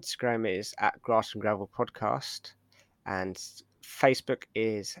 Instagram is @grassandgravelpodcast, and Facebook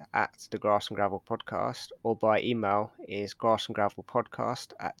is @the Grass and Gravel Podcast, or by email is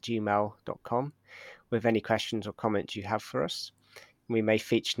grassandgravelpodcast@gmail.com with any questions or comments you have for us. We may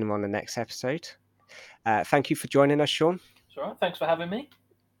feature them on the next episode. Thank you for joining us, Sean. It's all right. Thanks for having me.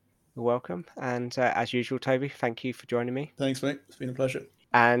 You're welcome. And as usual, Toby, thank you for joining me. Thanks, mate. It's been a pleasure.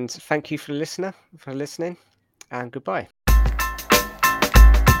 And thank you for listening, and goodbye.